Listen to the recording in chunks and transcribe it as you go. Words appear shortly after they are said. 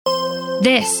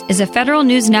This is a Federal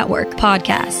News Network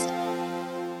podcast.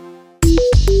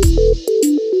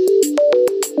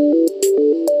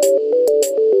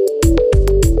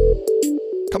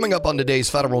 Coming up on today's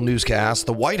Federal Newscast,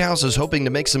 the White House is hoping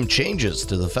to make some changes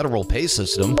to the federal pay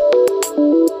system.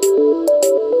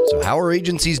 So how are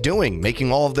agencies doing,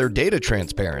 making all of their data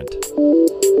transparent?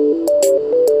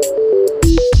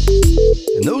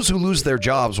 And those who lose their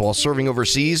jobs while serving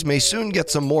overseas may soon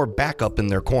get some more backup in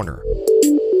their corner.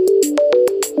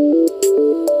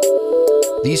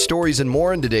 These stories and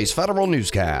more in today's Federal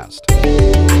Newscast.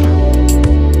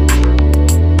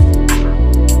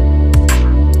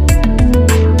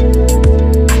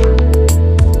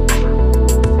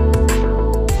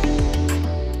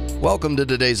 Welcome to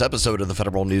today's episode of the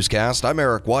Federal Newscast. I'm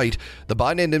Eric White. The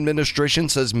Biden administration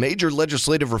says major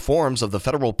legislative reforms of the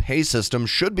federal pay system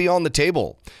should be on the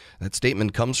table. That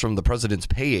statement comes from the president's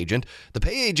pay agent. The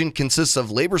pay agent consists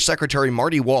of Labor Secretary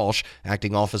Marty Walsh,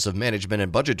 Acting Office of Management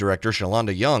and Budget Director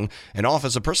Shalanda Young, and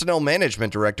Office of Personnel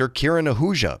Management Director Kiran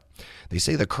Ahuja. They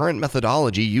say the current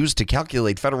methodology used to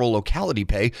calculate federal locality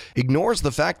pay ignores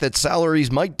the fact that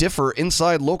salaries might differ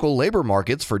inside local labor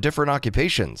markets for different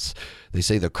occupations. They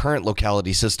say the current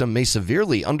locality system may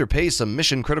severely underpay some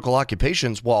mission-critical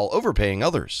occupations while overpaying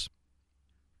others.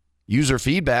 User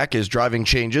feedback is driving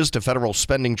changes to federal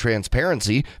spending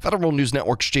transparency. Federal News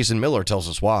Network's Jason Miller tells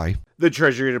us why. The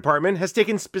Treasury Department has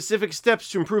taken specific steps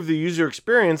to improve the user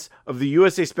experience of the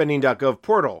usaspending.gov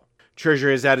portal.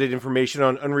 Treasury has added information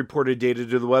on unreported data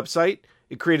to the website.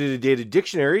 It created a data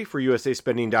dictionary for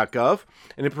usaspending.gov,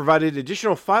 and it provided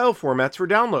additional file formats for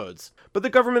downloads. But the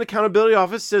Government Accountability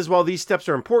Office says while these steps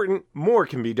are important, more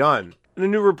can be done. In a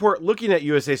new report looking at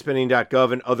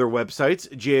usaspending.gov and other websites,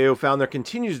 GAO found there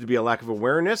continues to be a lack of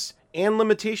awareness and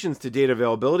limitations to data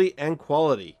availability and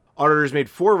quality. Auditors made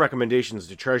 4 recommendations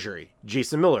to Treasury.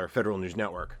 Jason Miller, Federal News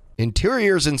Network.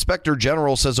 Interior's Inspector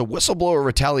General says a whistleblower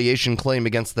retaliation claim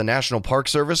against the National Park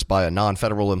Service by a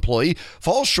non-federal employee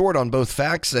falls short on both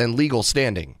facts and legal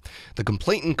standing. The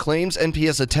complainant claims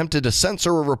NPS attempted to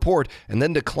censor a report and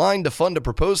then declined to fund a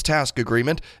proposed task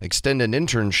agreement, extend an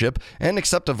internship, and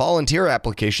accept a volunteer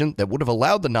application that would have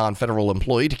allowed the non-federal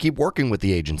employee to keep working with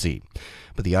the agency.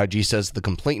 But the IG says the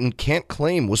complainant can't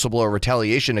claim whistleblower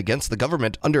retaliation against the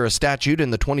government under a statute in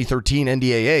the 2013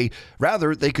 NDAA.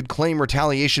 Rather, they could claim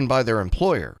retaliation by their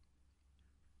employer.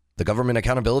 The Government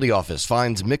Accountability Office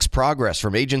finds mixed progress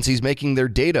from agencies making their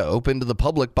data open to the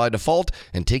public by default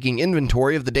and taking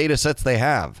inventory of the data sets they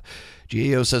have.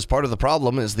 GAO says part of the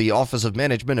problem is the Office of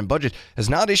Management and Budget has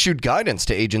not issued guidance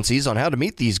to agencies on how to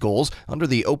meet these goals under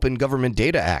the Open Government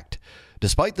Data Act.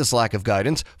 Despite this lack of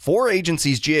guidance, 4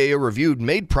 agencies GAO reviewed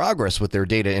made progress with their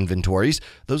data inventories.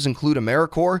 Those include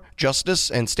AmeriCorps,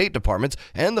 Justice and State Departments,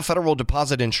 and the Federal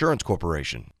Deposit Insurance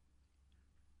Corporation.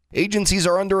 Agencies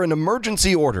are under an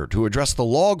emergency order to address the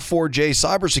Log4j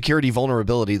cybersecurity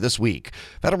vulnerability this week.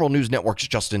 Federal News Network's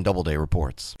Justin Doubleday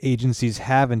reports. Agencies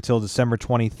have until December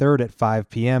 23rd at 5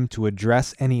 p.m. to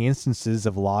address any instances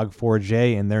of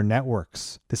Log4j in their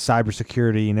networks. The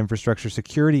Cybersecurity and Infrastructure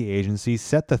Security Agency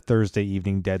set the Thursday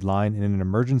evening deadline in an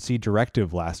emergency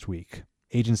directive last week.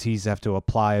 Agencies have to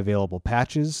apply available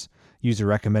patches, use a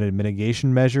recommended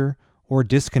mitigation measure, or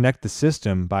disconnect the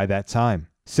system by that time.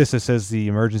 CISA says the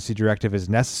emergency directive is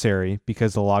necessary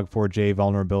because the Log4j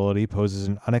vulnerability poses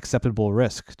an unacceptable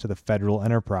risk to the federal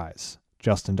enterprise.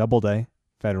 Justin Doubleday,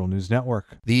 Federal News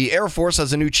Network. The Air Force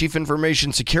has a new Chief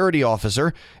Information Security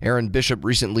Officer. Aaron Bishop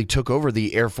recently took over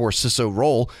the Air Force CISO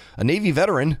role. A Navy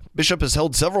veteran, Bishop has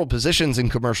held several positions in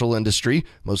commercial industry,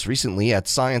 most recently at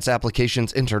Science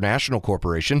Applications International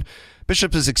Corporation.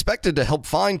 Bishop is expected to help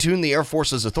fine-tune the Air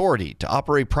Force's authority to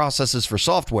operate processes for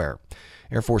software.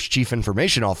 Air Force Chief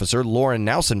Information Officer Lauren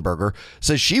Nausenberger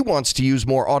says she wants to use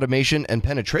more automation and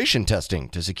penetration testing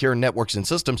to secure networks and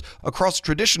systems across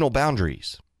traditional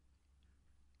boundaries.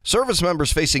 Service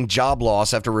members facing job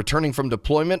loss after returning from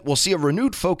deployment will see a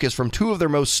renewed focus from 2 of their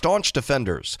most staunch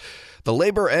defenders. The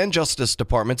Labor and Justice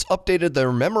Departments updated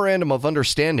their Memorandum of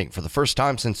Understanding for the first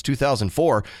time since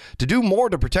 2004 to do more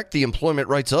to protect the employment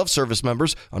rights of service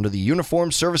members under the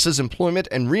Uniformed Services Employment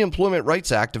and Reemployment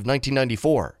Rights Act of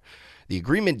 1994. The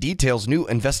agreement details new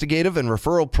investigative and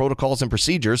referral protocols and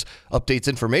procedures, updates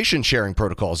information sharing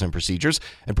protocols and procedures,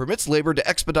 and permits labor to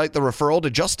expedite the referral to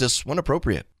justice when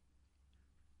appropriate.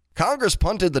 Congress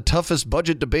punted the toughest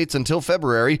budget debates until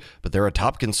February, but they're a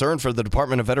top concern for the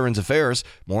Department of Veterans Affairs.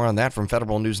 More on that from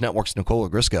Federal News Network's Nicola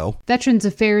Grisco. Veterans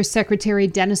Affairs Secretary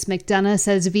Dennis McDonough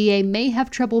says VA may have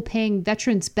trouble paying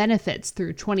veterans benefits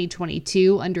through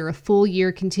 2022 under a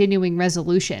full-year continuing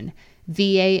resolution.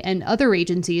 VA and other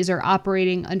agencies are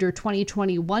operating under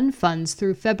 2021 funds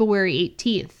through February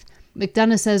 18th.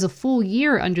 McDonough says a full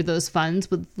year under those funds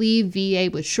would leave VA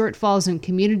with shortfalls in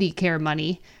community care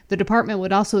money. The department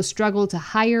would also struggle to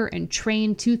hire and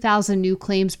train 2,000 new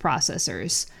claims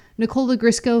processors. Nicola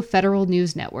Grisco, Federal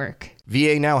News Network.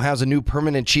 VA now has a new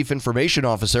permanent chief information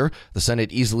officer. The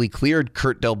Senate easily cleared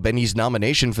Kurt Del Benny's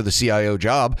nomination for the CIO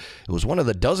job. It was one of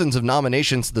the dozens of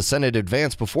nominations the Senate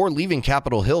advanced before leaving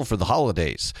Capitol Hill for the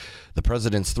holidays. The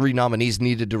president's three nominees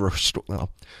needed to restore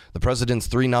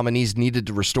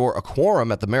a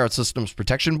quorum at the Merit Systems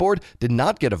Protection Board did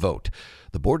not get a vote.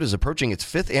 The board is approaching its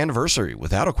 5th anniversary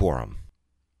without a quorum.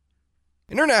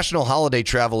 International holiday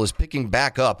travel is picking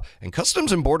back up, and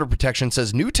Customs and Border Protection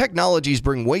says new technologies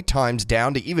bring wait times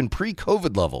down to even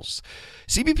pre-COVID levels.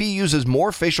 CBP uses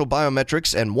more facial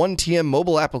biometrics and 1TM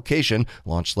mobile application,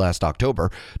 launched last October,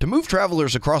 to move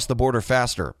travelers across the border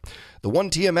faster. The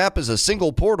 1TM app is a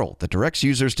single portal that directs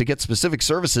users to get specific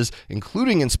services,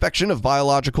 including inspection of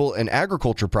biological and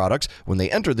agriculture products when they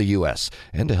enter the U.S.,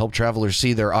 and to help travelers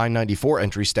see their I-94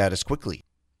 entry status quickly.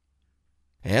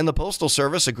 And the Postal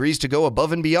Service agrees to go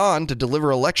above and beyond to deliver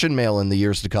election mail in the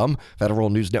years to come. Federal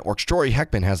News Network's Troy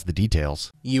Heckman has the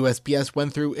details. USPS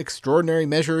went through extraordinary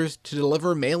measures to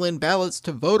deliver mail-in ballots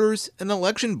to voters and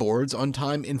election boards on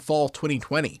time in fall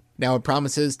 2020. Now it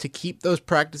promises to keep those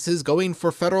practices going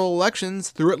for federal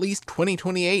elections through at least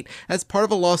 2028 as part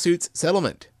of a lawsuit's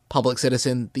settlement. Public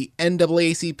Citizen, the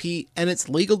NAACP, and its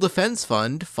Legal Defense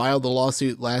Fund filed a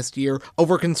lawsuit last year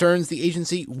over concerns the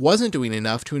agency wasn't doing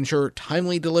enough to ensure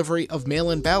timely delivery of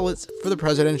mail-in ballots for the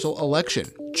presidential election.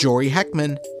 Jory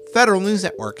Heckman, Federal News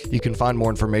Network. You can find more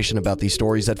information about these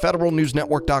stories at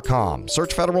federalnewsnetwork.com.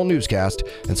 Search Federal Newscast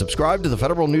and subscribe to the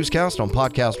Federal Newscast on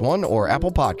Podcast One or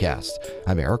Apple Podcasts.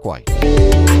 I'm Eric White.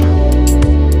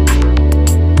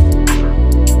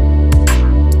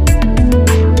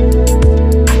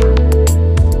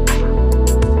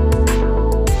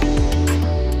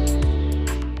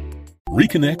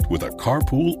 Reconnect with a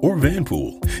carpool or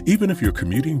vanpool. Even if you're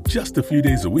commuting just a few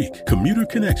days a week, Commuter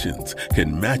Connections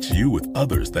can match you with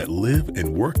others that live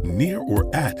and work near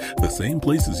or at the same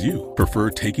place as you.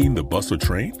 Prefer taking the bus or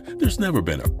train? There's never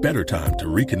been a better time to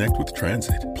reconnect with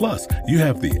transit. Plus, you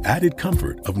have the added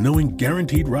comfort of knowing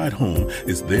Guaranteed Ride Home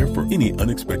is there for any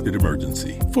unexpected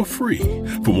emergency for free.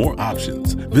 For more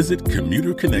options, visit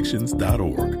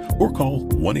commuterconnections.org or call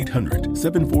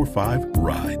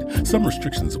 1-800-745-RIDE. Some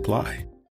restrictions apply.